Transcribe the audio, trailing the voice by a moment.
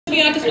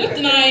Swift,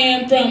 and I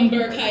am from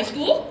Burke High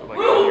School.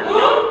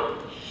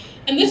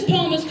 And this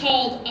poem is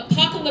called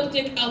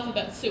Apocalyptic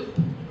Alphabet Soup.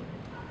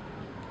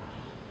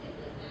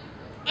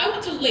 I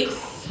want to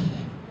lace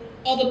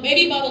all the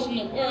baby bottles in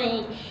the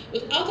world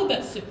with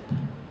alphabet soup.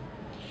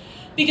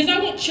 Because I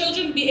want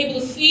children to be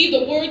able to see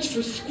the words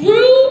for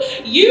screw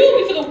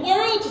you before the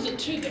world is a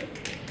to them.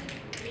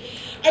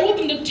 I want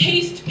them to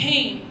taste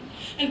pain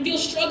and feel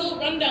struggle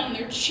run down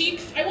their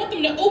cheeks. I want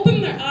them to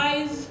open their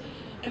eyes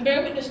and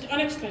bear witness to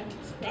unexpected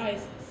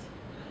surprises.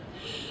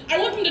 I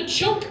want them to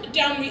choke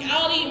down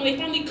reality, and when they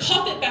finally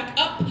cough it back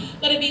up,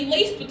 let it be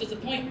laced with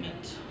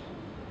disappointment.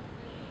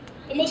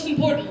 But most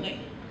importantly,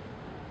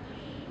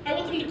 I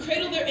want them to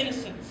cradle their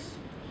innocence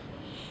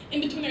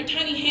in between their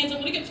tiny hands,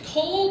 and when it gets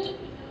cold,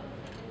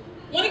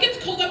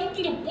 I want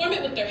them to warm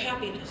it with their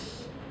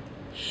happiness.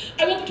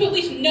 I want them to at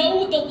least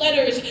know the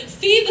letters,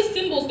 see the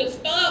symbols that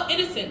spell out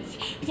innocence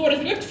before it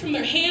is ripped from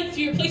their hands to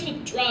be replaced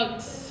with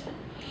drugs.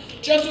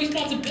 Drugs of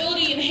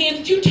responsibility in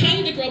hands too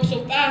tiny to grow up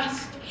so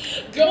fast.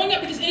 Growing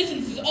up because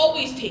innocence is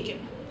always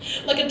taken.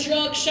 Like a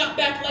drug shot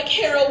back like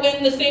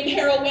heroin, the same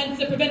heroines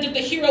that prevented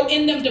the hero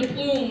in them to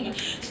bloom.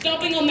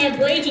 Stomping on their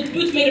brains with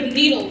boots made of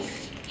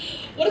needles.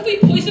 What if we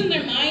poison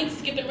their minds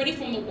to get them ready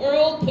for when the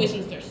world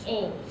poisons their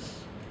souls?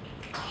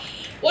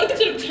 What if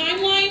instead of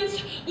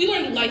timelines, we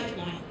learned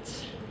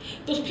lifelines?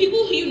 Those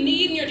people who you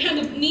need in your time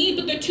of need,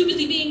 but they're too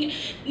busy being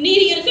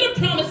needy. And instead of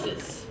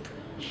promises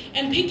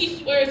and pinky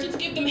swears, let's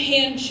give them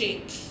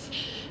handshakes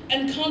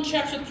and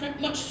contracts with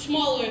print much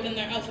smaller than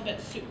their alphabet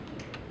soup.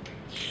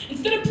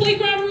 Instead of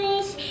playground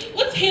rules,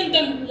 let's hand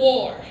them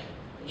war.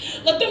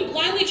 Let them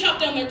blindly chop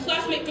down their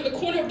classmate for the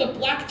corner of the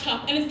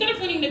blacktop, and instead of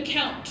learning to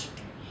count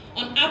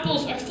on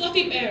apples or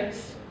fluffy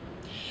bears,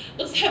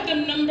 let's have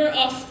them number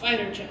off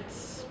fighter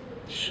jets.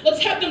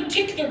 Let's have them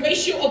tick the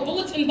ratio of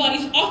bullets and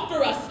bodies off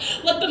for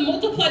us. Let them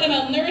multiply the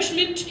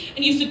malnourishment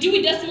and use the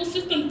Dewey Decimal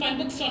System to find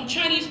books on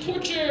Chinese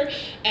torture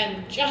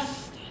and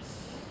justice.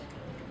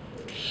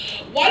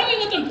 Why don't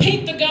we let them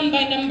paint the gun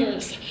by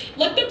numbers?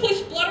 Let them place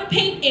splatter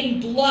paint in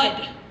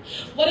blood.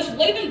 Let us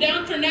lay them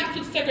down for naps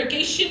with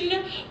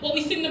segregation while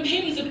we sing them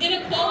hymns of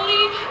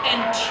inequality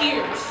and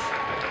tears.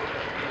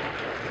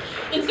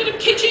 Instead of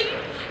kitchen,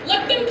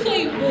 let them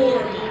play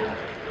war mom.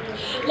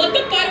 Let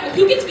them fight over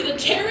who gets to be the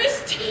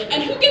terrorist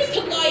and who gets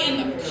to lie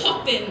in the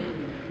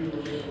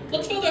coffin.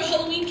 Let's fill their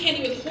Halloween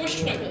candy with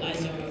horse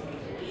tranquilizer.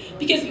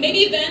 Because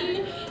maybe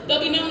then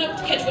they'll be numb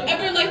enough to catch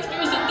whatever life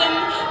throws at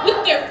them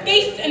with their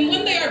face, and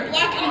when they are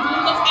black and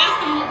blue, let's ask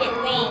them what went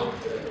wrong.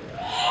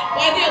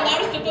 Why they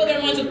allowed us to fill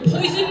their minds with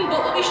poison, but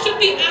what we should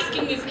be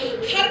asking is,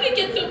 how did it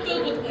get so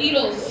filled with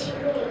needles?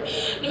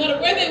 No matter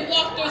where they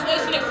walk, there's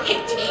always the next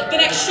hit, the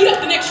next shoot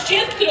up, the next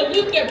chance to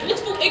elude their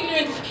blissful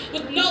ignorance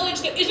with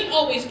knowledge that isn't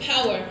always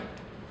power.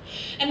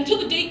 And until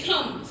the day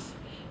comes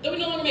that we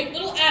no longer make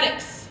little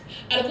addicts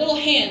out of little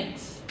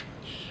hands,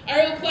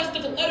 I request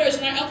that the letters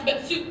in our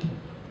alphabet soup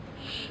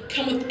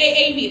come with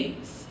AA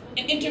meetings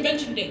and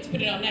intervention dates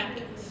printed on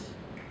napkins.